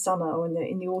in the summer or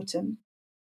in the autumn.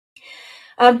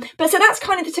 But so that's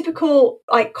kind of the typical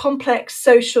like complex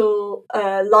social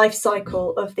life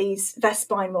cycle of these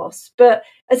Vespine wasps. But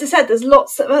as I said, there's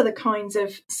lots of other kinds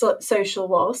of social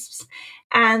wasps,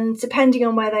 and depending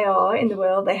on where they are in the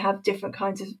world, they have different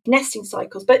kinds of nesting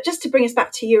cycles. But just to bring us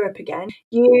back to Europe again,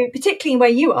 particularly where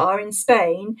you are in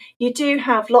Spain, you do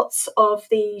have lots of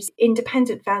these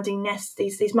independent founding nests,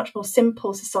 these much more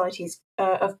simple societies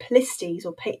of Polistes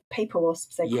or paper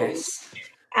wasps, they're called.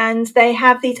 And they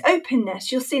have these open nests.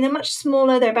 You'll see they're much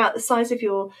smaller. They're about the size of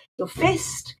your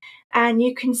fist. And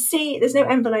you can see there's no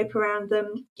envelope around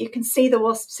them. You can see the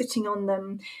wasp sitting on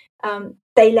them.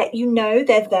 They let you know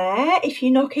they're there. If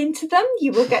you knock into them,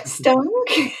 you will get stung.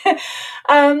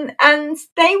 And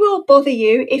they will bother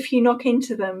you if you knock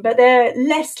into them. But they're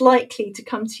less likely to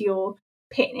come to your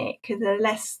picnic because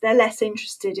they're less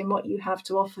interested in what you have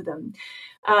to offer them.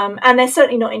 And they're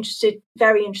certainly not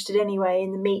very interested anyway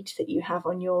in the meat that you have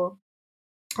on your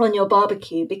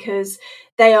barbecue, because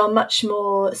they are much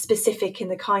more specific in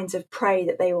the kinds of prey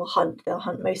that they will hunt. They'll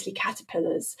hunt mostly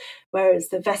caterpillars, whereas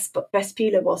the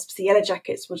Vespula wasps, the yellow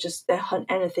jackets, they'll hunt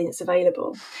anything that's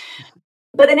available.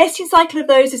 But the nesting cycle of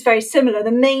those is very similar.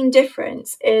 The main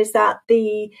difference is that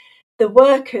the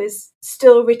workers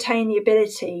still retain the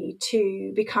ability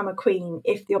to become a queen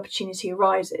if the opportunity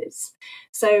arises.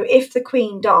 So if the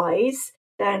queen dies,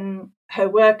 then her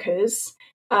workers,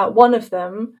 one of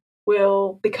them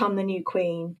will become the new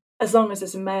queen, as long as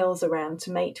there's males around to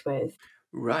mate with.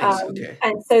 Right. Okay.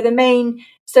 And so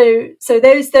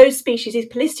those species, these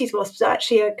Polistes wasps,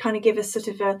 actually kind of give us sort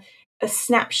of a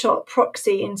snapshot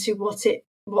proxy into what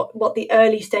the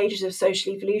early stages of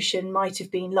social evolution might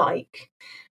have been like.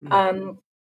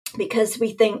 Because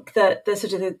we think that the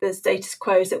status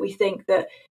quo is that we think that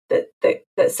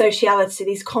sociality,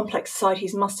 these complex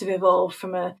societies, must have evolved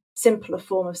from a simpler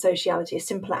form of sociality, a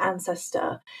simpler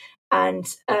ancestor, and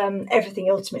everything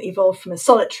ultimately evolved from a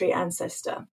solitary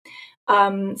ancestor.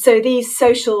 So these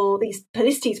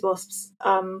Polistes wasps,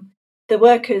 the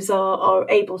workers are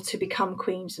able to become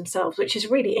queens themselves, which is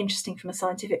really interesting from a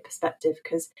scientific perspective,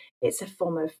 because it's a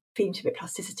form of phenotypic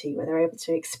plasticity where they're able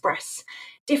to express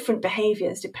different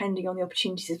behaviours depending on the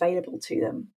opportunities available to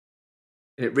them.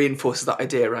 It reinforces that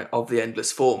idea, right, of the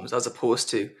endless forms, as opposed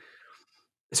to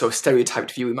the sort of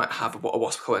stereotyped view we might have of what a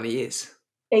wasp colony is.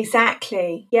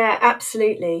 Exactly. Yeah,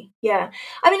 absolutely. Yeah.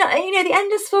 I mean, the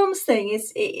endless forms thing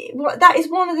that is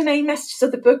one of the main messages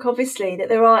of the book, obviously, that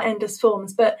there are endless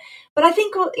forms. But I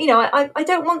think, I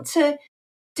don't want to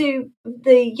do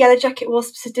the yellow jacket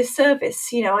wasps a disservice.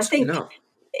 I think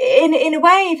in a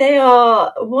way they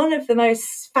are one of the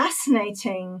most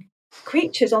fascinating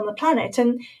creatures on the planet.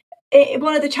 And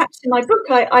one of the chapters in my book,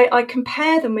 I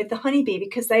compare them with the honeybee,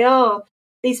 because they are,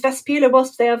 these Vespula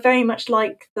wasps, they are very much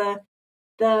like the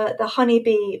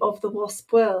honeybee of the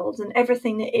wasp world, and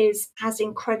everything that is as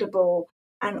incredible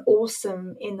and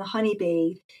awesome in the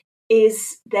honeybee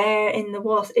is there in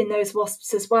those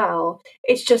wasps as well.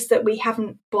 It's just that we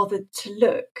haven't bothered to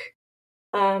look.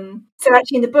 So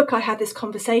actually in the book I had this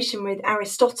conversation with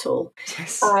Aristotle,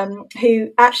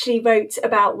 who actually wrote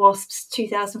about wasps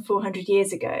 2,400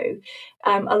 years ago,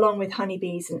 along with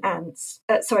honeybees and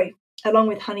along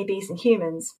with honeybees and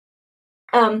humans.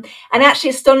 And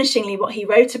actually, astonishingly, what he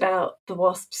wrote about the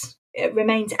wasps, it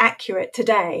remains accurate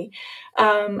today.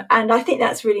 And I think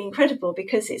that's really incredible,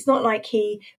 because it's not like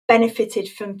he benefited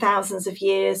from thousands of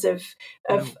years of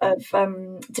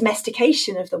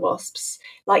domestication of the wasps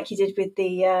like he did with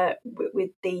the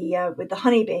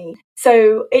honeybee.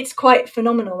 So it's quite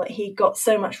phenomenal that he got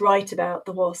so much right about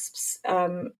the wasps,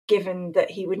 given that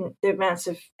the amount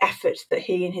of effort that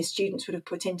he and his students would have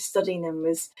put into studying them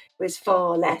was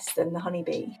far less than the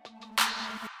honeybee.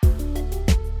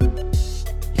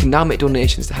 You can now make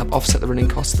donations to help offset the running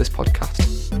costs of this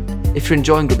podcast. If you're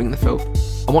enjoying Grubbing the Filth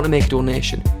and want to make a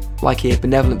donation, like a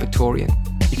benevolent Victorian,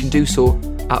 you can do so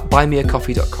at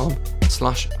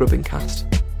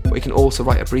buymeacoffee.com/grubbingcast, but you can also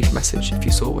write a brief message if you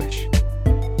so wish.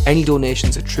 Any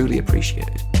donations are truly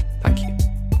appreciated. Thank you.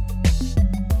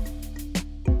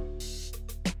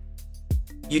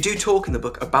 You do talk in the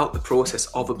book about the process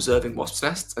of observing wasps'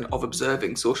 nests and of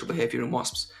observing social behaviour in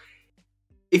wasps.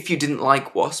 If you didn't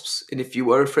like wasps, and if you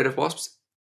were afraid of wasps,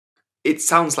 it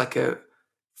sounds like a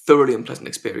thoroughly unpleasant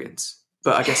experience.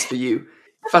 But I guess for you,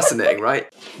 fascinating,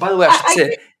 right? By the way, I should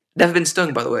say, Never been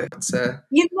stung, by the way. It's,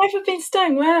 You've never been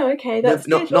stung? Wow, okay, that's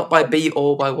good. not by bee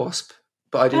or by wasp,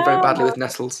 but I do very badly with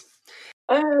nettles.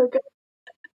 Oh, God.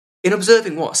 In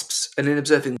observing wasps and in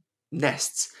observing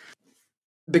nests,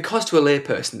 because to a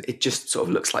layperson it just sort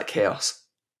of looks like chaos,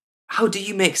 how do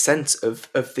you make sense of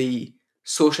the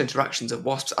social interactions of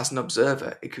wasps as an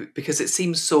observer? Because it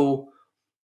seems so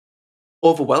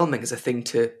overwhelming as a thing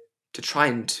to try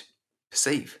and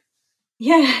perceive.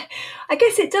 Yeah, I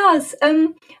guess it does.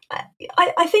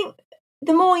 I think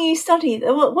the more you study,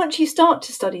 once you start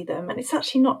to study them, and it's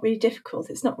actually not really difficult,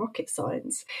 it's not rocket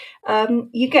science,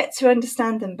 you get to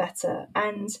understand them better.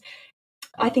 And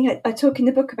I think I talk in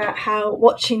the book about how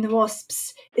watching the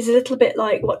wasps is a little bit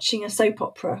like watching a soap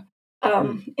opera,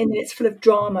 in that it's full of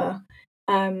drama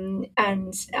and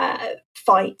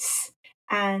fights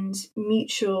and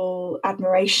mutual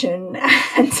admiration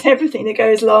and everything that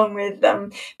goes along with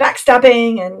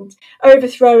backstabbing and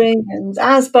overthrowing and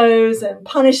ASBOs and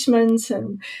punishment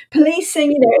and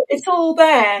policing. It's all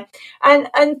there. And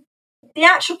the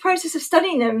actual process of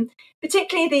studying them,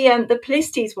 particularly the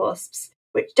Polistes wasps,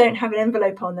 which don't have an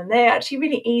envelope on them, they're actually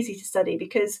really easy to study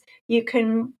because you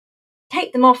can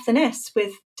take them off the nest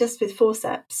with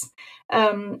forceps.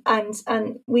 And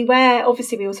we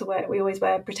always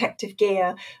wear protective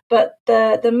gear, but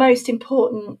the most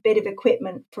important bit of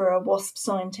equipment for a wasp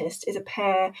scientist is a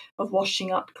pair of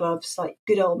washing up gloves, like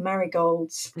good old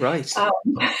marigolds. Right.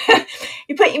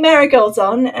 You put your marigolds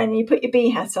on and you put your bee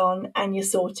hat on and you're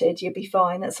sorted. You'll be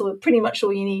fine. That's pretty much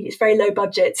all you need. It's very low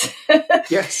budget.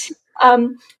 Yes.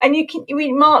 And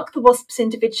we mark the wasps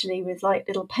individually with like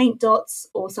little paint dots,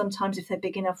 or sometimes if they're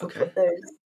big enough, we'll put those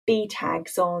bee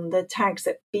tags on, the tags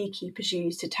that beekeepers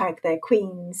use to tag their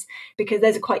queens, because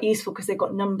those are quite useful because they've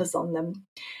got numbers on them.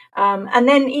 And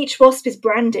then each wasp is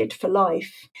branded for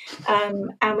life,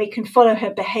 and we can follow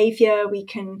her behaviour. We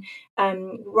can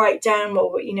write down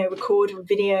or record on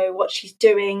video what she's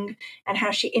doing and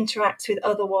how she interacts with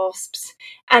other wasps.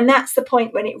 And that's the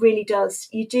point when it really does.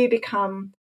 You do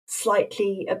become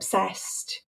slightly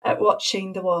obsessed at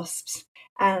watching the wasps.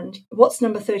 And what's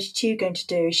number 32 going to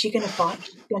do? Is she going to bite?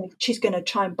 She's going to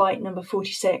try and bite number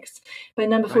 46. But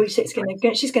number 46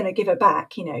 she's going to give her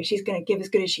back. She's going to give as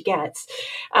good as she gets.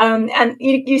 And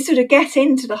you sort of get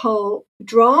into the whole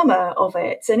drama of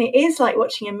it. And it is like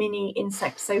watching a mini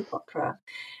insect soap opera.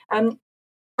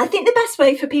 I think the best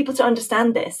way for people to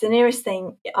understand this, the nearest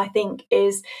thing I think,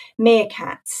 is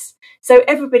meerkats. So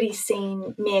everybody's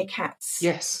seen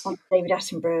meerkats on David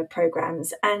Attenborough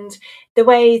programs, and the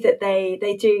way that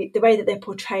they're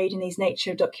portrayed in these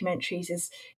nature documentaries is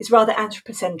rather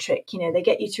anthropocentric. They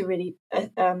get you to really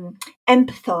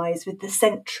empathise with the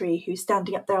sentry who's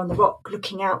standing up there on the rock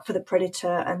looking out for the predator,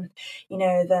 and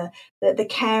the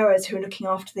carers who are looking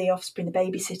after the offspring, the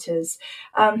babysitters,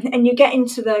 and you get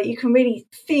into you can really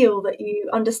feel that you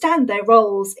understand their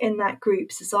roles in that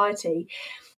group society.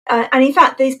 And in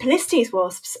fact, these Polistes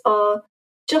wasps are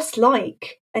just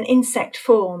like an insect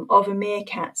form of a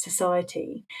meerkat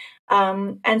society.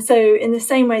 And so in the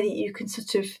same way that you can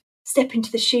sort of step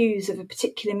into the shoes of a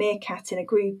particular meerkat in a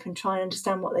group and try and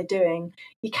understand what they're doing,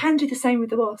 you can do the same with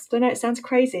the wasp. I know it sounds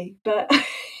crazy, but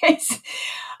it's...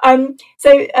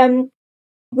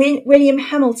 William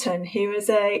Hamilton, who was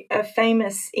a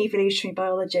famous evolutionary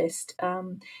biologist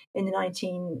in the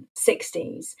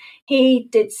 1960s, he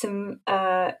did some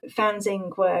founding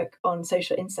work on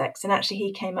social insects, and actually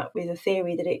he came up with a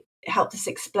theory that it helped us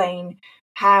explain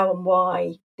how and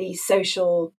why these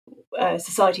social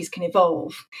societies can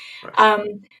evolve. Right.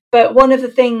 But one of the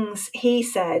things he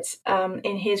said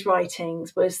in his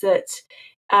writings was that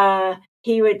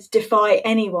he would defy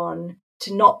anyone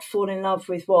to not fall in love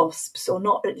with wasps, or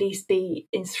not at least be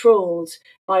enthralled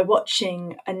by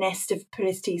watching a nest of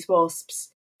Polistes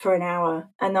wasps for an hour.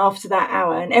 And after that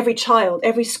hour, and every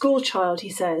school child, he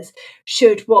says,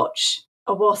 should watch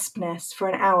a wasp nest for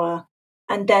an hour,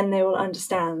 and then they will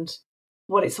understand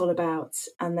what it's all about,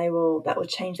 and that will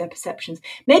change their perceptions.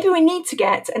 Maybe we need to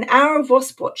get an hour of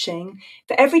wasp watching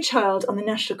for every child on the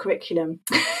national curriculum.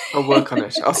 I'll work on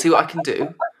it. I'll see what I can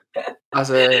do. As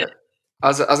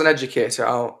an educator,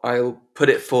 I'll put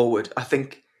it forward. I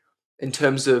think in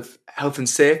terms of health and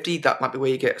safety, that might be where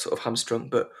you get sort of hamstrung,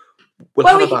 but we'll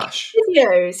have a bash.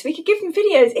 Videos. We could give them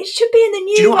videos. It should be in the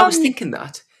new... Do you know what I was tithinking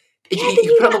that? You put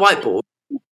it on the whiteboard.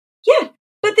 Yeah,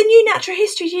 but the new natural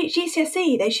history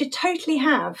GCSE, they should totally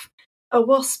have a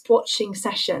wasp watching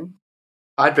session.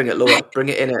 I'd bring it lower. Bring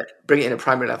it in at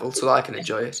primary level so that I can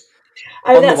enjoy it.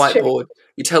 On the whiteboard,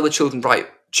 you tell the children, right,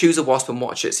 choose a wasp and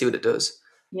watch it, see what it does.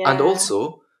 Yeah. And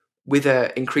also with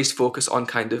an increased focus on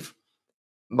kind of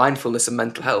mindfulness and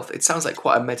mental health, it sounds like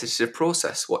quite a meditative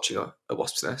process watching a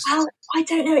wasp's nest. Well, I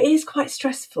don't know. It is quite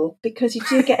stressful because you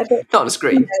do get a bit. Not on a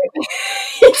screen.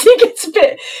 You do get a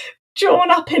bit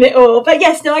drawn up in it all. But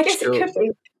yes, no, I guess Sure. it could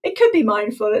be. It could be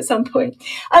mindful at some point.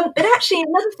 But actually,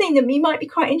 another thing that you might be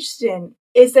quite interested in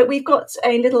is that we've got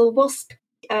a little Wasp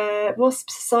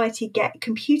Society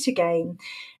computer game.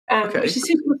 Okay. Which is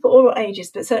suitable for all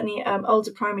ages, but certainly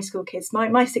older primary school kids. My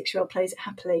 6-year-old plays it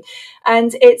happily.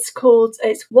 And it's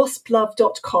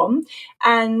wasplove.com.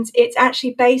 And it's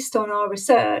actually based on our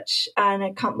research.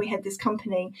 And we had this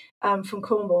company from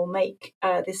Cornwall make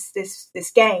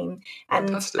this game.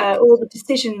 And all the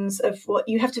decisions of what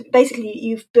you have to, basically,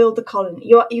 you build the colony.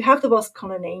 You have the wasp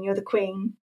colony and you're the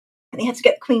queen. And you have to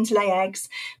get the queen to lay eggs,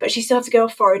 but she still has to go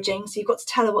off foraging, so you've got to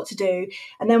tell her what to do.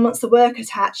 And then once the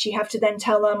workers hatch, you have to then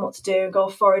tell them what to do and go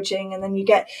off foraging. And then you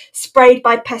get sprayed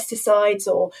by pesticides,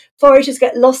 or foragers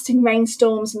get lost in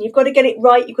rainstorms, and you've got to get it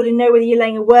right. You've got to know whether you're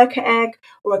laying a worker egg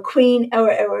or a queen or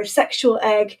a sexual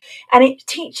egg. And it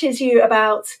teaches you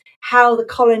about how the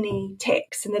colony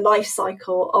ticks and the life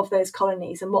cycle of those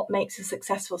colonies and what makes a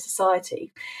successful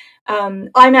society.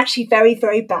 I'm actually very,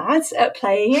 very bad at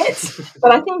playing it,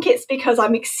 but I think it's because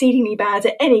I'm exceedingly bad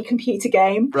at any computer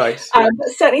game. Right.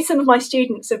 Certainly some of my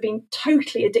students have been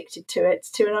totally addicted to it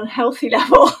to an unhealthy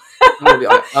level.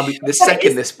 The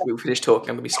second we finish talking,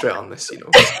 I'm going to be straight on this,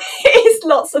 It is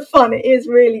lots of fun. It is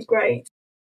really great.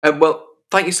 Well,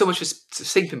 thank you so much for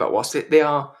speaking about wasps. They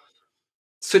are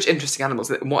such interesting animals.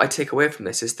 And what I take away from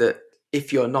this is that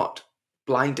if you're not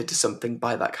blinded to something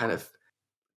by that kind of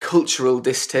cultural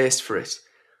distaste for it,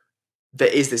 there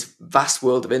is this vast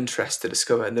world of interest to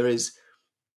discover, and there is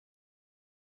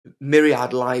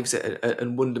myriad lives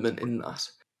and wonderment in that.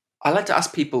 I like to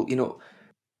ask people,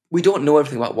 we don't know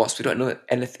everything about wasps, we don't know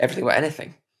everything about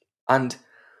anything, and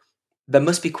there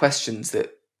must be questions that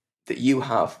you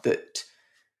have that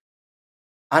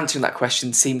answering that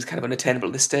question seems kind of unattainable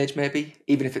at this stage, maybe,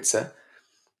 even if it's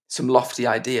some lofty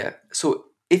idea. So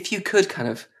if you could kind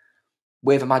of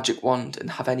wave a magic wand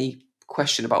and have any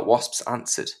question about wasps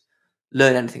answered,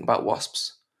 learn anything about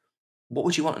wasps, what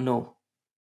would you want to know?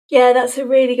 Yeah, that's a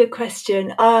really good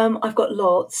question. I've got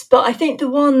lots, but I think the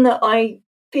one that I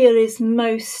feel is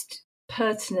most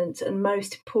pertinent and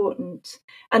most important,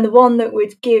 and the one that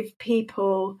would give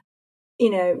people,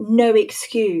 no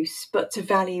excuse but to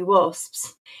value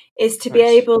wasps, is to be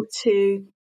able to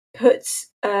put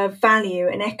value,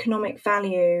 an economic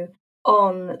value,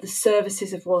 on the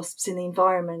services of wasps in the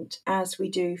environment as we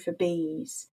do for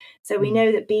bees. So we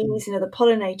know that bees and other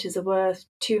pollinators are worth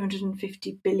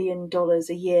 $250 billion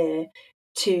a year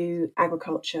to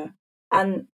agriculture.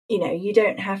 And, you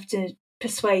don't have to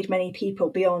persuade many people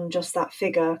beyond just that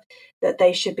figure that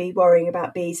they should be worrying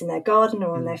about bees in their garden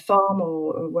or on their farm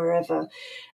or wherever.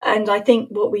 And I think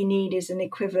what we need is an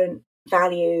equivalent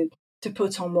value to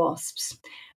put on wasps.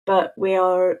 But we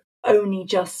are only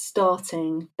just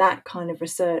starting that kind of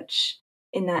research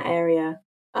in that area.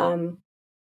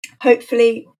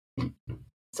 Hopefully,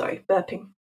 burping.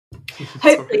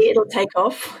 Hopefully it'll take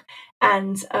off,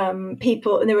 and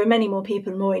there are many more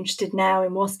people more interested now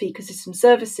in wasp ecosystem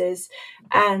services,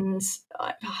 and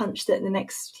I have a hunch that in the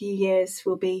next few years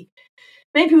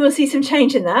maybe we'll see some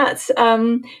change in that.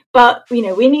 But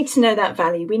we need to know that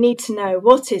value. We need to know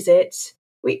what is it.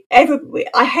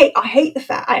 I hate the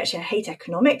fact. I hate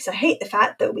economics. I hate the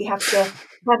fact that we have to have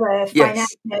a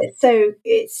finance. Yes. So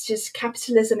it's just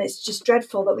capitalism. It's just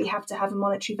dreadful that we have to have a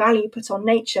monetary value put on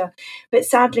nature. But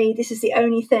sadly, this is the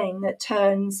only thing that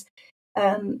turns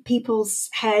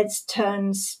people's heads,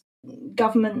 turns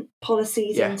government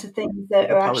policies into things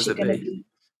that are actually going to be.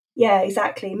 Yeah,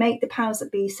 exactly. Make the powers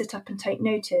that be sit up and take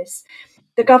notice.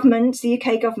 The government, the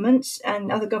UK government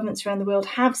and other governments around the world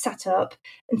have sat up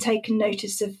and taken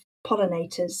notice of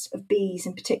pollinators, of bees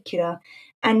in particular,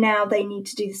 and now they need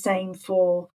to do the same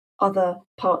for other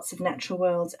parts of the natural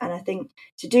world. And I think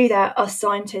to do that, us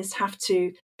scientists have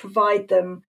to provide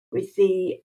them with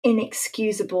the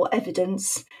inexcusable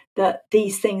evidence that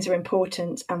these things are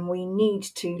important, and we need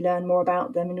to learn more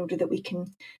about them in order that we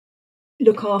can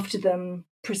look after them,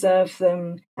 preserve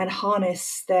them, and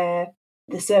harness the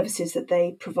services that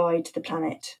they provide to the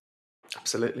planet.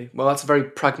 Absolutely. Well, that's a very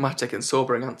pragmatic and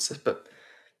sobering answer, but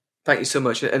thank you so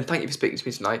much, and thank you for speaking to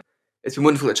me tonight. It's been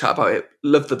wonderful to chat about it.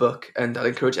 Love the book, and I'd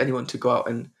encourage anyone to go out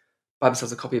and buy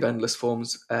themselves a copy of Endless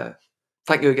Forms.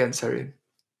 Thank you again, Sari.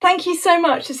 Thank you so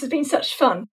much. This has been such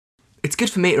fun. It's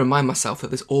good for me to remind myself that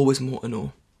there's always more to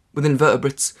know. With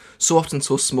invertebrates, so often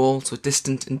so small, so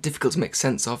distant and difficult to make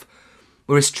sense of,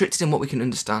 we're restricted in what we can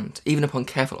understand, even upon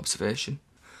careful observation.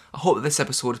 I hope that this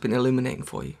episode has been illuminating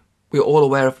for you. We are all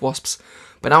aware of wasps,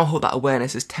 but now I hope that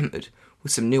awareness is tempered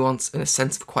with some nuance and a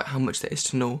sense of quite how much there is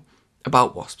to know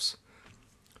about wasps.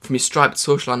 From your striped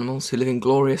social animals who live in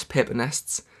glorious paper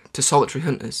nests, to solitary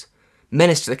hunters,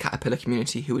 menace to the caterpillar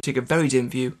community who would take a very dim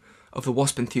view of the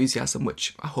wasp enthusiasm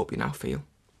which I hope you now feel.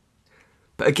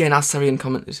 But again, as Serian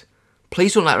commented,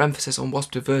 please don't let our emphasis on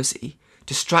wasp diversity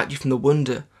distract you from the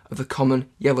wonder of the common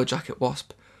yellow jacket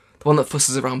wasp, the one that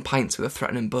fusses around pints with a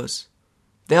threatening buzz.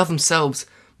 They are themselves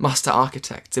master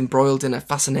architects embroiled in a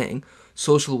fascinating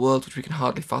social world which we can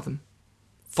hardly fathom.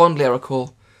 Fondly I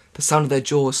recall the sound of their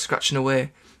jaws scratching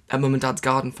away at Mum and Dad's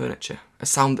garden furniture, a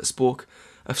sound that spoke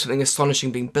of something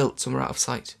astonishing being built somewhere out of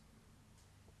sight.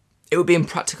 It would be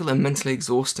impractical and mentally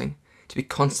exhausting to be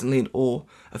constantly in awe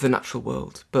of the natural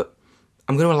world, but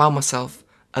I'm going to allow myself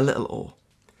a little awe,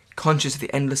 conscious of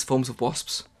the endless forms of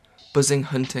wasps, buzzing,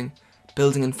 hunting,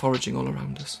 building and foraging all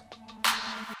around us.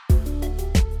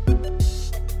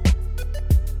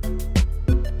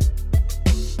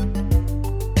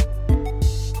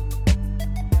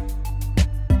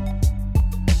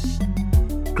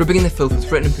 Grubbing in the Filth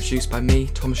was written and produced by me,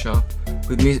 Tom Sharp,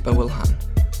 with music by Will Hatton.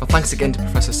 My thanks again to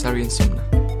Professor Serian Sumner.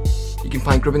 You can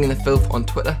find Grubbing in the Filth on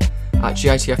Twitter at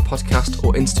GITF Podcast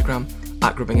or Instagram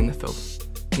at Grubbing in the Filth.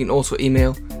 You can also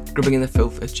email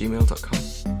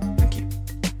grubbinginthefilth@gmail.com.